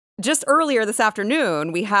just earlier this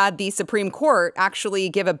afternoon, we had the Supreme Court actually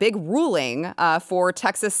give a big ruling for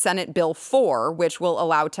Texas Senate Bill 4, which will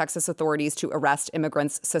allow Texas authorities to arrest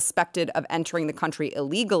immigrants suspected of entering the country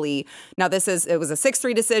illegally. Now, it was a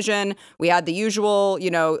 6-3 decision. We had the usual,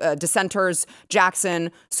 dissenters,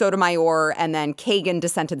 Jackson, Sotomayor, and then Kagan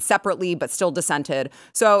dissented separately, but still dissented.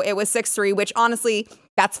 So it was 6-3, which honestly,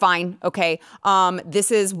 that's fine. OK,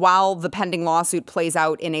 this is while the pending lawsuit plays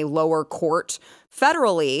out in a lower court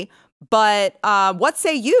federally. But what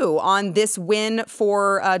say you on this win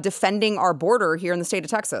for defending our border here in the state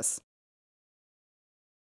of Texas?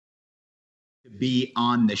 Be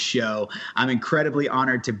on the show. I'm incredibly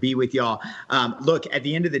honored to be with y'all. Look, at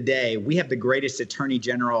the end of the day, we have the greatest attorney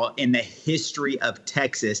general in the history of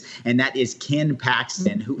Texas, and that is Ken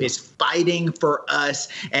Paxton, who is fighting for us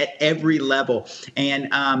at every level. And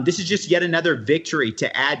this is just yet another victory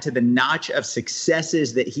to add to the notch of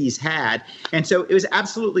successes that he's had. And so it was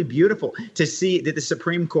absolutely beautiful to see that the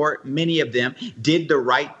Supreme Court, many of them, did the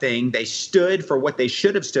right thing. They stood for what they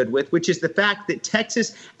should have stood with, which is the fact that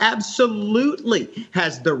Texas absolutely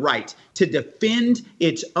has the right to defend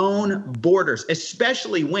its own borders,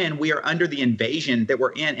 especially when we are under the invasion that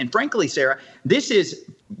we're in. And frankly, Sarah, this is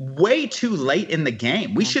way too late in the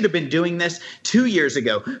game. We should have been doing this 2 years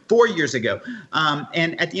ago, 4 years ago.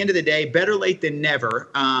 And at the end of the day, better late than never.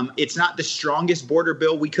 It's not the strongest border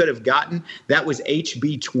bill we could have gotten. That was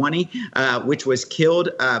HB 20, which was killed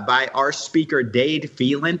by our Speaker, Dade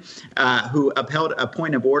Phelan, who upheld a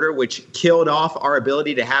point of order, which killed off our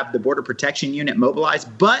ability to have the Border Protection Unit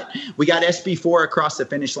mobilized. But we got SB 4 across the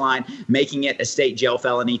finish line, making it a state jail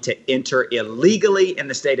felony to enter illegally in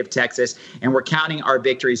the state of Texas. And we're counting our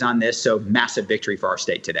victories on this. So massive victory for our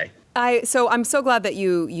state today. So I'm so glad that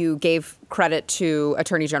you gave credit to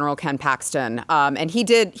Attorney General Ken Paxton. And he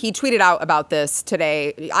tweeted out about this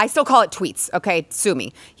today. I still call it tweets. OK, sue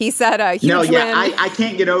me. He said a huge win. I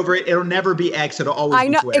can't get over it. It'll never be X. It'll always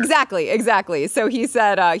be Twitter. Exactly. So he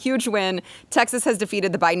said huge win. Texas has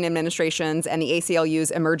defeated the Biden administration's and the ACLU's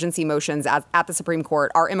emergency motions at the Supreme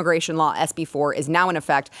Court. Our immigration law, SB 4, is now in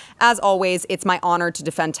effect. As always, it's my honor to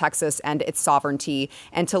defend Texas and its sovereignty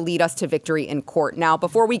and to lead us to victory in court. Now,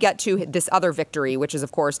 before we get to this other victory, which is,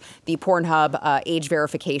 of course, the PornHub age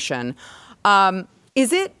verification,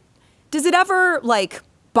 does it ever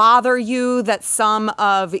bother you that some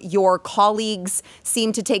of your colleagues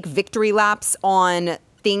seem to take victory laps on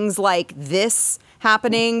things like this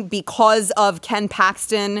happening because of Ken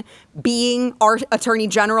Paxton being our attorney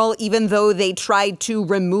general, even though they tried to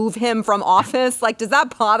remove him from office? Does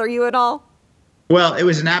that bother you at all? Well, it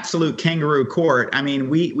was an absolute kangaroo court. I mean,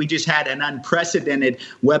 we just had an unprecedented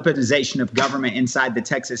weaponization of government inside the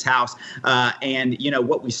Texas House. And,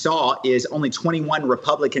 what we saw is only 21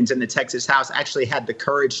 Republicans in the Texas House actually had the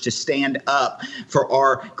courage to stand up for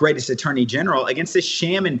our greatest attorney general against this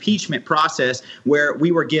sham impeachment process where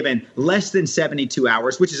we were given less than 72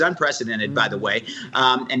 hours, which is unprecedented, by the way,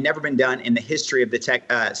 and never been done in the history of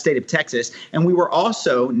the state of Texas. And we were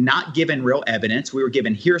also not given real evidence. We were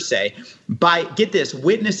given hearsay by, get this,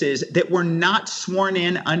 witnesses that were not sworn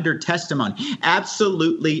in under testimony.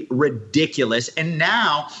 Absolutely ridiculous. And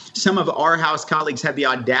now some of our House colleagues have the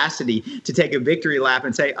audacity to take a victory lap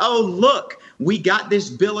and say, oh, look, we got this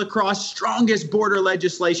bill across, strongest border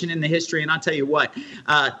legislation in the history. And I'll tell you what,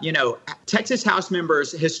 Texas House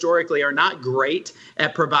members historically are not great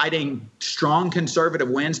at providing strong conservative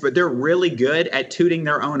wins, but they're really good at tooting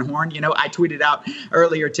their own horn. I tweeted out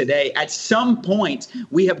earlier today, at some point,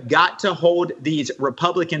 we have got to hold these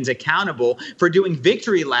Republicans accountable for doing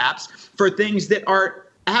victory laps for things that are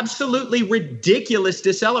absolutely ridiculous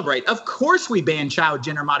to celebrate. Of course we banned child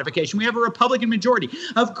gender modification. We have a Republican majority.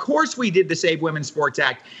 Of course we did the Save Women's Sports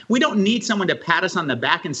Act. We don't need someone to pat us on the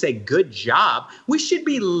back and say, good job. We should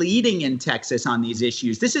be leading in Texas on these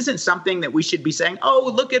issues. This isn't something that we should be saying,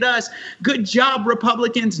 oh, look at us. Good job,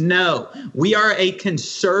 Republicans. No, we are a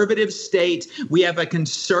conservative state. We have a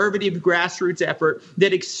conservative grassroots effort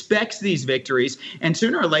that expects these victories. And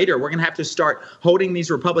sooner or later, we're going to have to start holding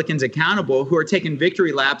these Republicans accountable who are taking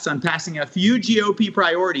victory laps on passing a few GOP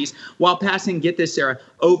priorities while passing, get this, Sarah,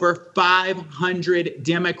 over 500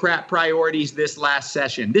 Democrat priorities this last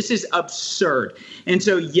session. This is absurd. And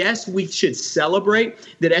so, yes, we should celebrate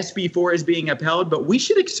that SB 4 is being upheld, but we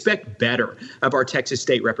should expect better of our Texas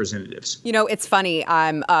state representatives. It's funny.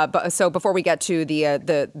 So before we get to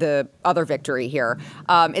the other victory here,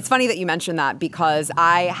 it's funny that you mentioned that because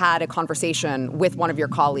I had a conversation with one of your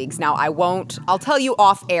colleagues. Now, I'll tell you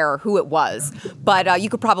off air who it was, but you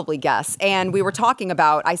could probably guess. And we were talking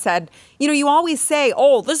about, I said, you always say,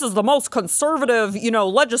 oh, this is the most conservative,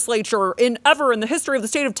 legislature ever in the history of the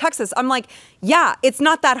state of Texas. I'm like, yeah, it's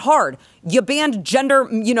not that hard. You banned gender,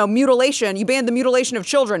 mutilation. You banned the mutilation of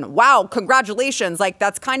children. Wow, congratulations. Like,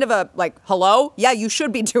 that's kind of hello? Yeah, you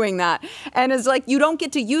should be doing that. And it's like, you don't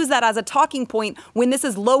get to use that as a talking point when this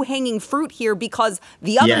is low-hanging fruit here, because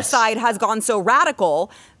the other side has gone so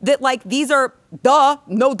radical that, these are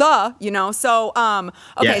no duh. So,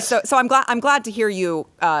 okay, so I'm glad to hear you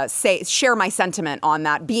share my sentiment on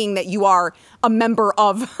that, being that you are a member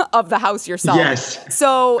of the House yourself. Yes.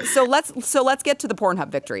 So let's get to the PornHub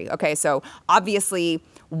victory. Okay, so obviously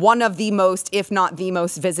one of the most, if not the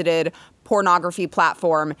most visited pornography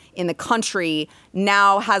platform in the country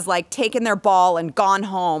now has taken their ball and gone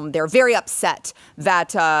home. They're very upset that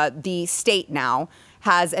the state now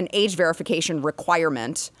has an age verification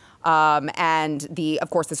requirement. And of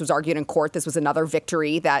course, this was argued in court. This was another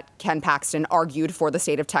victory that Ken Paxton argued for the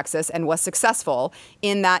state of Texas and was successful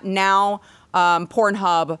in that now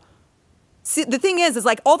Pornhub. See, the thing is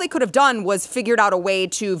all they could have done was figured out a way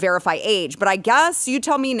to verify age. But I guess, you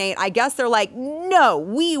tell me, Nate, I guess they're like, no,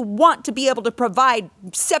 we want to be able to provide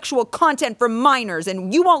sexual content for minors,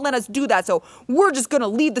 and you won't let us do that. So we're just going to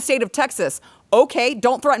leave the state of Texas. Okay,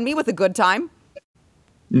 don't threaten me with a good time.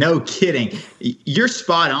 No kidding. You're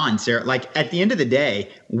spot on, Sarah. At the end of the day,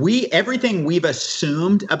 everything we've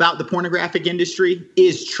assumed about the pornographic industry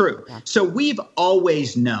is true. Yeah. So we've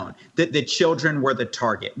always known that the children were the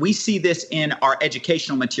target. We see this in our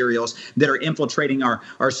educational materials that are infiltrating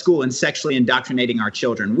our school and sexually indoctrinating our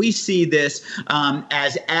children. We see this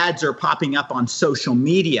as ads are popping up on social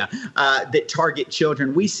media that target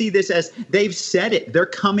children. We see this as, they've said it, they're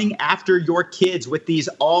coming after your kids with these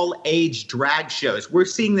all-age drag shows. We're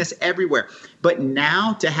seeing this everywhere. But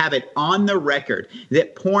now to have it on the record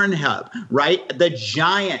that PornHub, right, the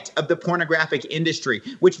giant of the pornographic industry,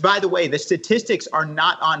 which, by the way, the statistics are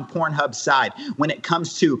not on PornHub's side when it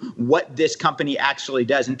comes to what this company actually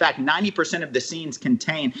does. In fact, 90% of the scenes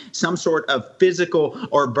contain some sort of physical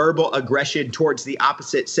or verbal aggression towards the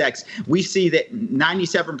opposite sex. We see that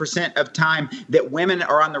 97% of time that women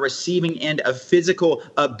are on the receiving end of physical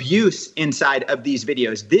abuse inside of these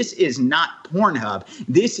videos. This is not PornHub.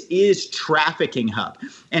 This is trafficking hub.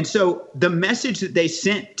 And so the message that they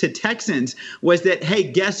sent to Texans was that, hey,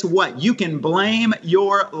 guess what? You can blame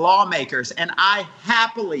your lawmakers. And I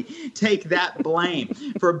happily take that blame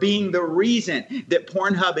for being the reason that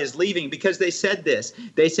PornHub is leaving, because they said this.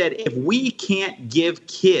 They said, if we can't give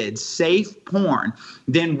kids safe porn,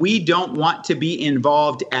 then we don't want to be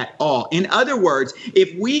involved at all. In other words,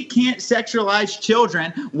 if we can't sexualize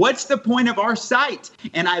children, what's the point of our site?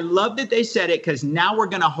 And I love that they said it, because now we're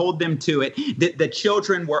going to hold them to it, that the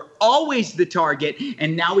children were always the target.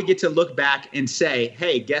 And now we get to look back and say,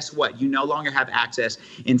 hey, guess what? You no longer have access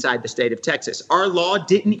inside the state of Texas. Our law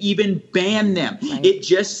didn't even ban them. Right. It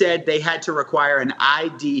just said they had to require an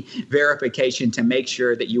ID verification to make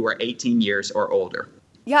sure that you were 18 years or older.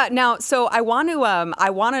 Yeah. Now, so I want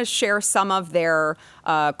to share some of their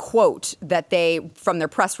quote that from their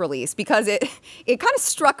press release, because it kind of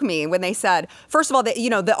struck me when they said, first of all, that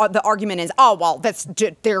the argument is, oh well,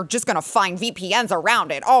 they're just going to find VPNs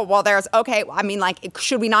around it. Oh well, okay. I mean,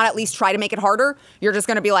 should we not at least try to make it harder? You're just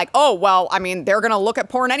going to be like, oh well, I mean, they're going to look at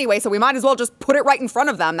porn anyway, so we might as well just put it right in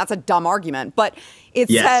front of them. That's a dumb argument. But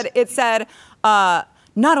it said.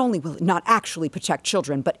 Not only will it not actually protect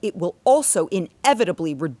children, but it will also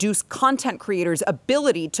inevitably reduce content creators'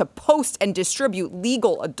 ability to post and distribute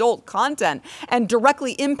legal adult content and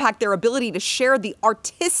directly impact their ability to share the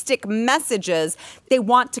artistic messages they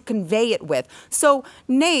want to convey it with. So,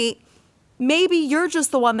 Nate, maybe you're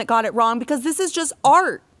just the one that got it wrong, because this is just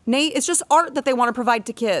art. Nate, it's just art that they want to provide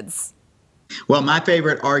to kids. Well, my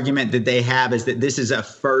favorite argument that they have is that this is a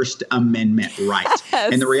First Amendment right.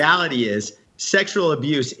 Yes. And the reality is, sexual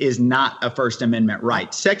abuse is not a First Amendment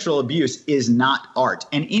right. Sexual abuse is not art.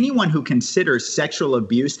 And anyone who considers sexual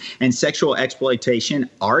abuse and sexual exploitation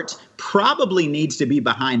art probably needs to be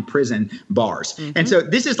behind prison bars. Mm-hmm. And so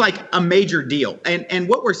this is a major deal. And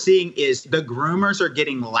what we're seeing is the groomers are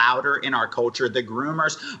getting louder in our culture. The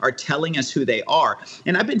groomers are telling us who they are.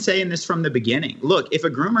 And I've been saying this from the beginning. Look, if a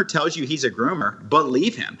groomer tells you he's a groomer,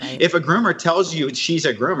 believe him. Right. If a groomer tells you she's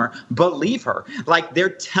a groomer, believe her. They're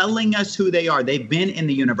telling us who they are. They've been in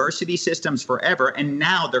the university systems forever, and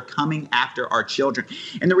now they're coming after our children.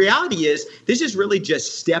 And the reality is, this is really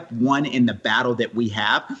just step one in the battle that we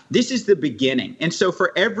have. This this is the beginning. And so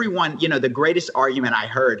for everyone, you know, the greatest argument I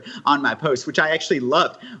heard on my post, which I actually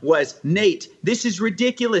loved, was, Nate, this is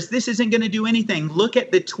ridiculous. This isn't going to do anything. Look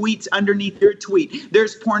at the tweets underneath your tweet.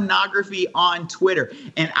 There's pornography on Twitter.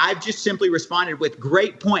 And I've just simply responded with,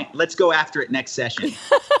 great point. Let's go after it next session.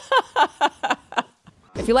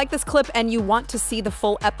 If you like this clip and you want to see the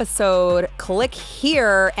full episode, click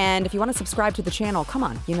here. And if you want to subscribe to the channel, come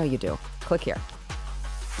on, you know you do. Click here.